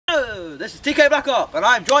Hello, this is TK Blackup, and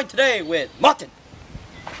I'm joined today with Martin.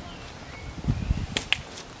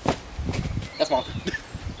 That's Martin.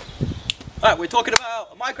 Alright, we're talking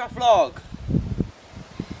about a Minecraft vlog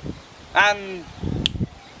and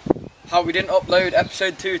how we didn't upload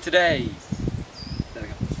episode 2 today. There we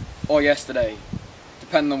go. Or yesterday,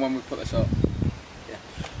 depending on when we put this up.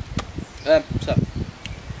 Yeah. So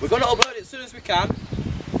we're gonna upload it as soon as we can,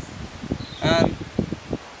 and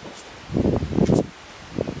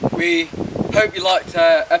we hope you liked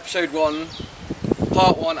episode 1,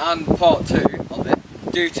 part 1 and part 2 of it,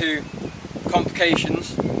 due to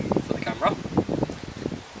complications for the camera.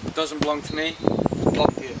 It doesn't belong to me.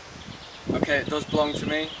 Okay, it does belong to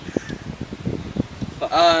me.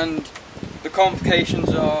 And the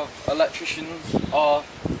complications of electricians are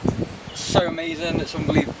so amazing, it's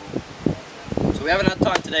unbelievable. So we haven't had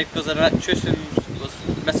time today because an electrician was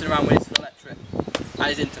messing around with his electric and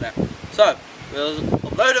his internet. So we'll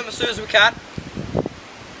upload them as soon as we can.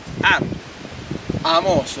 And I'm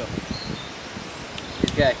awesome.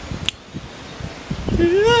 He's gay.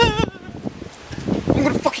 I'm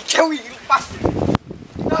gonna fucking kill you, you bastard!